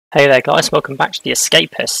Hey there guys, welcome back to the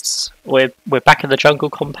Escapists. We're back in the jungle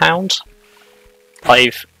compound.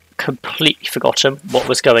 I've completely forgotten what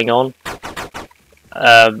was going on.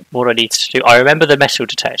 What I need to do. I remember the metal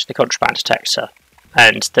detector, the contraband detector,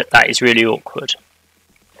 and that is really awkward.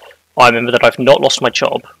 I remember that I've not lost my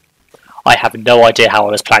job. I have no idea how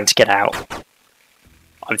I was planning to get out.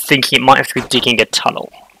 I'm thinking it might have to be digging a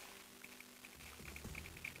tunnel.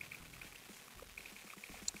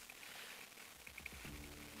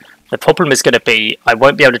 The problem is going to be, I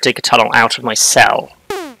won't be able to dig a tunnel out of my cell.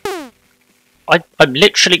 I'm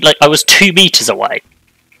literally, like, I was 2 meters away.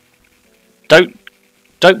 Don't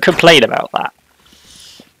complain about that.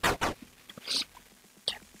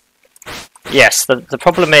 Yes, the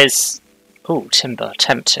problem is... Ooh, timber,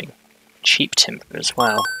 tempting. Cheap timber as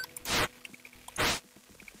well.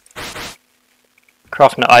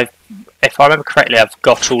 Crafting, if I remember correctly, I've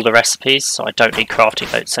got all the recipes, so I don't need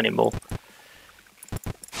crafting notes anymore.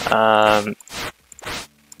 Have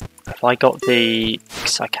I got the...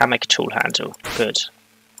 So I can make a tool handle. Good.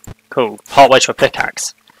 Cool. Partway to a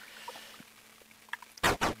pickaxe.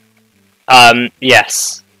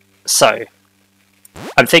 Yes. So,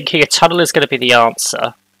 I'm thinking a tunnel is going to be the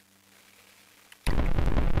answer.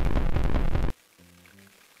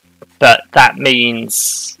 But that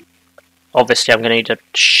means... Obviously I'm going to need a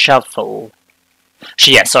shovel.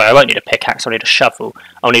 Actually, yeah, sorry, I won't need a pickaxe, I'll need a shovel.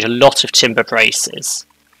 I'll need a lot of timber braces.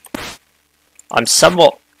 I'm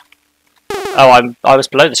somewhat... Oh, I was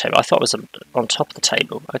below the table. I thought I was on top of the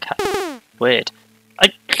table. Okay. Weird.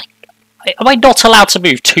 Am I not allowed to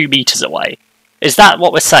move 2 meters away? Is that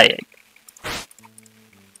what we're saying?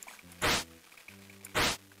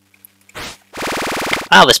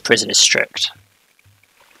 Oh, this prison is strict.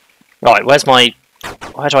 Right, where's my...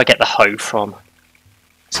 Where do I get the hoe from?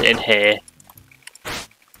 Is it in here?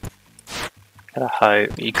 Get a hoe.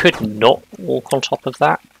 You could not walk on top of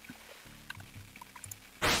that.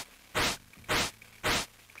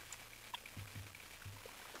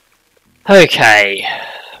 Okay,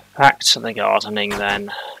 back to the gardening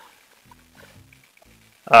then.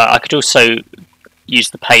 I could also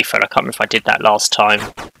use the payphone. I can't remember if I did that last time,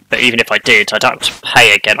 but even if I did, I don't have to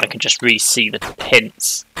pay again. I can just re-see the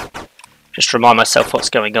hints. Just remind myself what's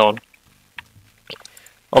going on.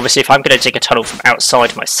 Obviously, if I'm going to dig a tunnel from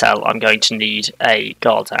outside my cell, I'm going to need a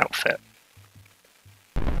guard outfit.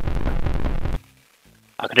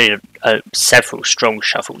 I'm going to need several strong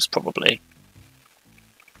shovels, probably.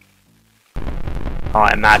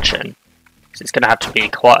 I imagine. So it's going to have to be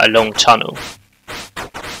quite a long tunnel.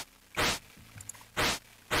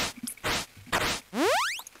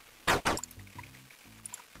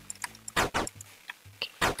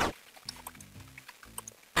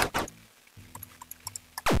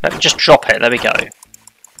 Let me just drop it, there we go.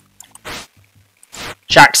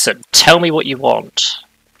 Jackson, tell me what you want.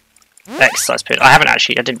 Exercise period. I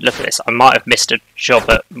didn't look at this. I might have missed a job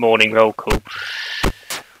at morning roll call.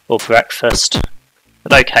 Or breakfast.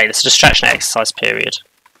 But okay, this is a distraction exercise period.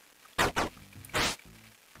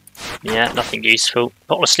 Yeah, nothing useful.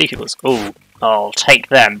 Bottle of sleeping pills. Ooh, I'll take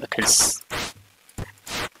them because...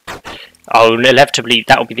 Oh, inevitably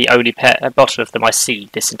that will be the only bottle of them I see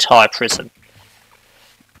this entire prison.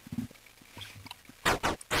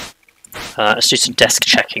 Let's do some desk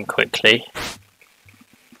checking quickly.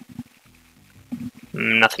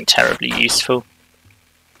 Nothing terribly useful.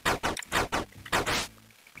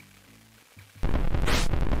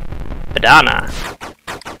 Banana.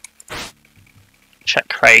 Check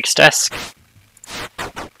Craig's desk.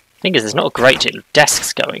 Thing is, there's not a great deal of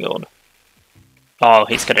desks going on. Oh,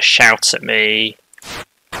 he's going to shout at me.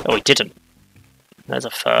 Oh, he didn't. There's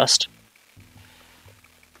a first.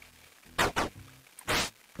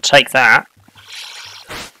 Take that.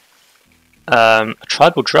 A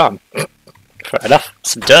tribal drum. Fair enough.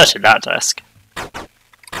 Some dirt in that desk.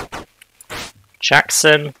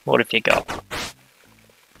 Jackson, what have you got?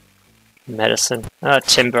 Medicine.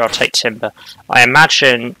 Timber, I'll take timber. I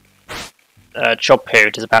imagine job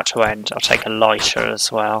period is about to end. I'll take a lighter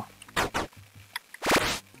as well.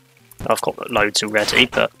 I've got loads already,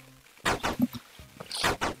 but...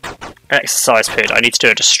 Exercise period. I need to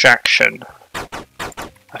do a distraction.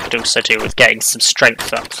 I could also do with getting some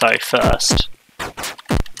strength up though first.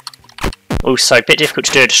 Also, a bit difficult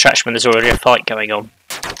to do a distraction when there's already a fight going on.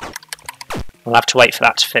 I'll have to wait for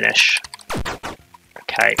that to finish.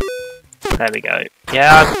 Okay. There we go.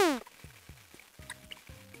 Yeah.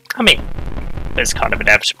 I mean, it's kind of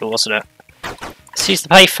inevitable, wasn't it? Let's use the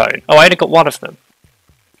payphone. Oh, I only got one of them.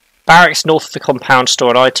 Barracks north of the compound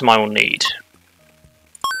store an item I will need.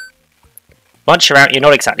 Once you're out, you're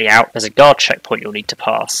not exactly out. There's a guard checkpoint you'll need to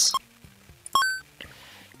pass.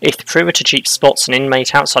 If the perimeter jeep spots an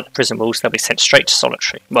inmate outside the prison walls, they'll be sent straight to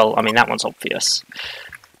solitary. Well, I mean, that one's obvious.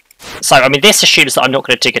 So, I mean, this assumes that I'm not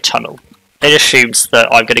going to dig a tunnel. It assumes that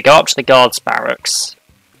I'm going to go up to the guards' barracks,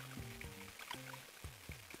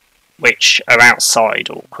 which are outside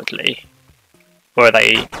awkwardly. Or are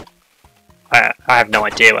they... I have no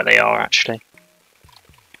idea where they are, actually.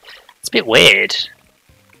 It's a bit weird.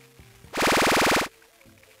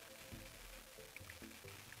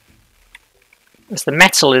 Because the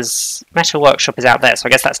metal workshop is out there, so I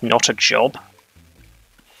guess that's not a job.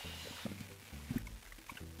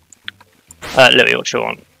 Louis, what do you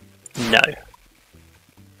want? No.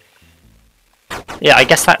 Yeah, I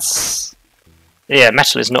guess that's... Yeah,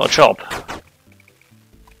 metal is not a job.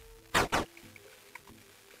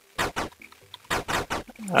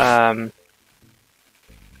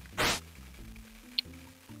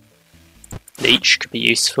 Leech could be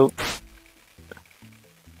useful.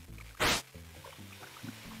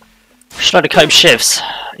 Should I comb shivs?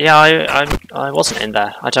 Yeah, I wasn't in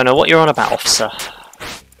there. I don't know what you're on about, officer.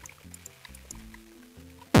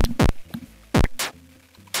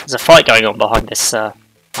 There's a fight going on behind this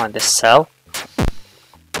cell.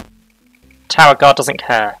 Tower guard doesn't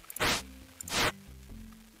care.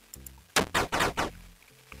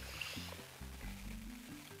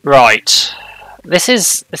 Right. This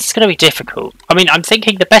is going to be difficult. I mean, I'm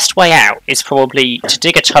thinking the best way out is probably to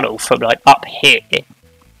dig a tunnel from like up here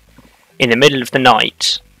in the middle of the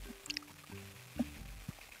night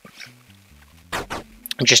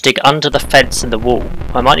and just dig under the fence and the wall.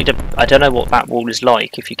 I might need to... I don't know what that wall is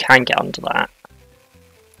like, if you can get under that.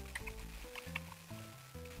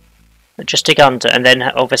 But just dig under, and then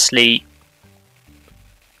obviously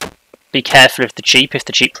be careful of the jeep if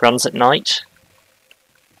the jeep runs at night.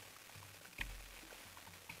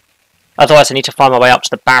 Otherwise I need to find my way up to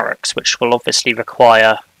the barracks, which will obviously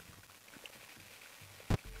require...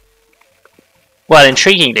 Well,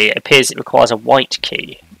 intriguingly, it appears it requires a white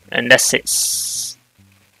key, unless it's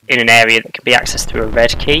in an area that can be accessed through a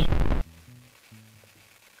red key.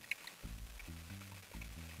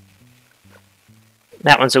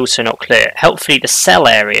 That one's also not clear. Helpfully, the cell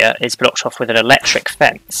area is blocked off with an electric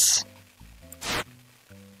fence.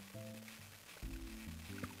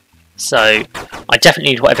 So, I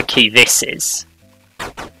definitely need whatever key this is,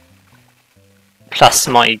 plus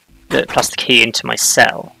the key into my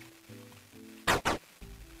cell.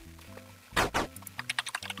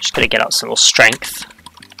 Just gonna get up some more strength.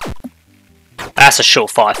 That's a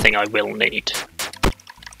surefire thing I will need.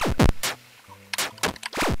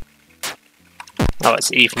 Oh,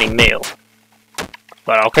 it's evening meal.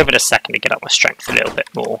 But I'll give it a second to get up my strength a little bit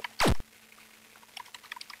more.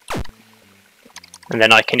 And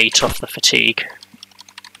then I can eat off the fatigue.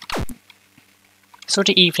 Sort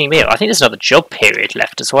of evening meal. I think there's another job period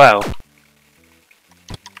left as well.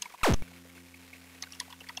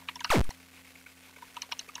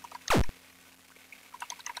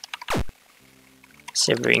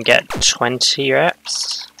 See if we can get 20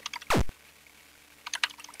 reps.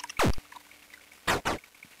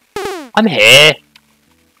 I'm here!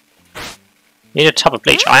 Need a tub of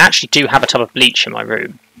bleach. I actually do have a tub of bleach in my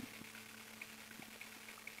room.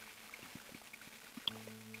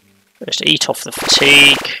 Just eat off the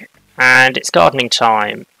fatigue, and it's gardening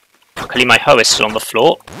time. Luckily my hoe is still on the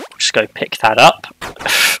floor. Just go pick that up.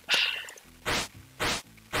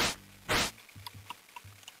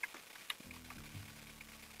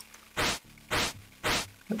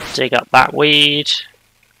 Dig up that weed.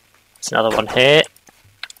 There's another one here.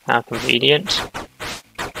 How convenient.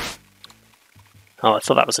 Oh, I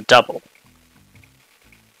thought that was a double.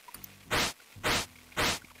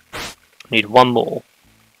 Need one more.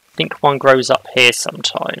 I think one grows up here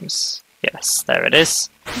sometimes. Yes, there it is.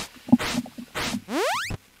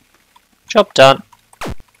 Job done.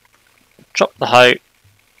 Drop the hoe.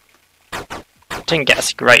 Didn't get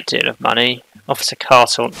us a great deal of money. Officer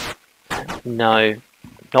Carton. No.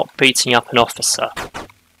 Not beating up an officer.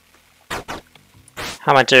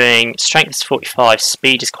 How am I doing? Strength is 45,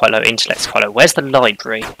 speed is quite low, intellect is quite low. Where's the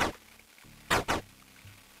library?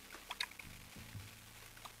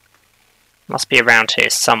 Must be around here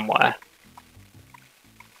somewhere.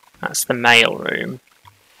 That's the mail room.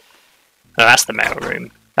 Oh, that's the mail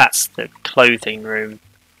room. That's the clothing room.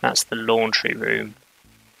 That's the laundry room.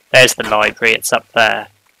 There's the library, it's up there.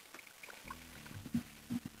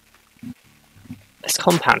 This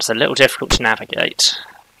compound is a little difficult to navigate.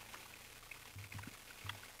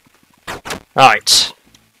 Right.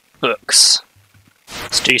 Books.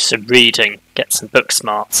 Let's do some reading. Get some book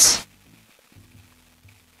smarts.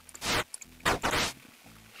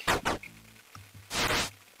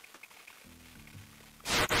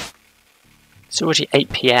 It's already 8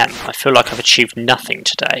 PM. I feel like I've achieved nothing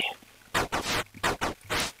today.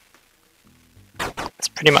 It's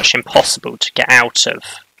pretty much impossible to get out of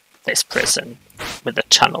this prison with a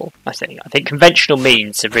tunnel, I think. I think conventional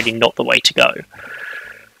means are really not the way to go.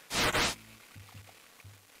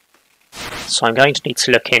 So I'm going to need to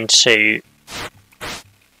look into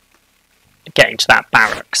getting to that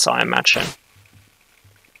barracks, I imagine.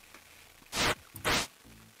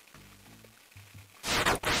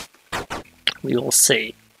 We will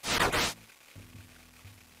see.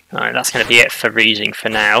 Alright, that's going to be it for reading for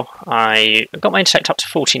now. I got my intellect up to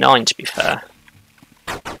 49, to be fair.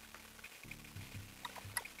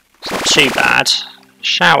 It's not too bad.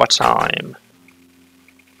 Shower time.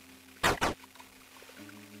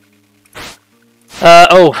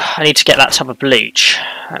 Oh, I need to get that tub of bleach.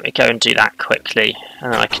 Let me go and do that quickly.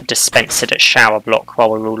 And then I can dispense it at shower block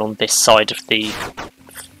while we're all on this side of the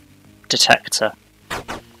detector.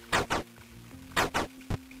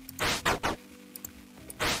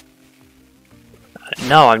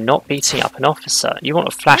 No, I'm not beating up an officer. You want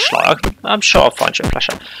a flashlight? I'm sure I'll find you a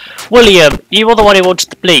flashlight. William, you were the one who wanted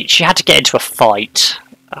the bleach. You had to get into a fight.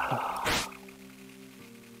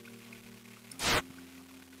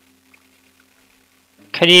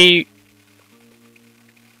 Can you...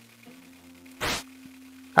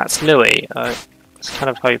 That's Louis. I was kind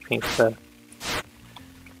of hoping for...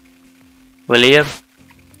 William?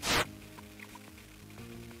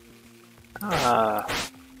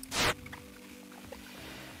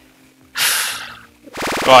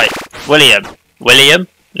 Right, William. William?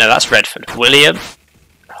 No, that's Redford. William?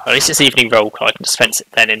 At least it's evening roll call. I can dispense it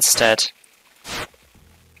then instead.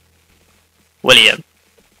 William.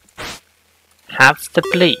 Have the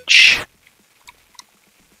bleach.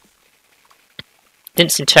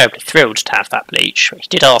 Didn't seem terribly thrilled to have that bleach, but he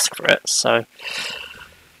did ask for it, so...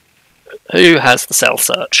 Who has the cell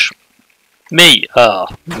search? Me! Oh,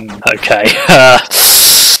 okay.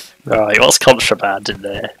 Right, what's contraband in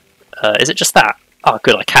there? Is it just that? Oh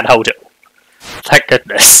good, I can hold it. Thank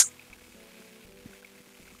goodness.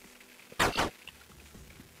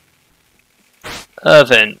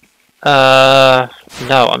 Irvin. No,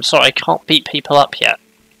 I'm sorry, I can't beat people up yet.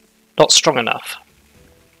 Not strong enough.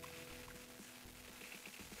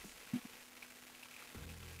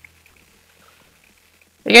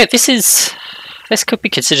 Yeah, this could be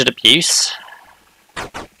considered abuse.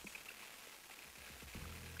 I'm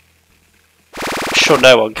sure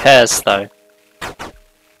no one cares though.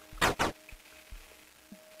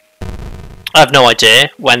 I have no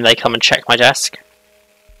idea when they come and check my desk.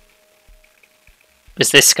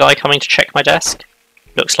 Is this guy coming to check my desk?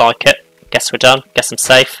 Looks like it. Guess we're done. Guess I'm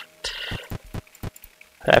safe.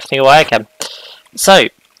 Put everything away again. So, I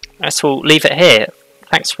guess we'll leave it here.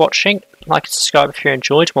 Thanks for watching. Like and subscribe if you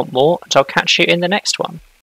enjoyed, want more, and I'll catch you in the next one.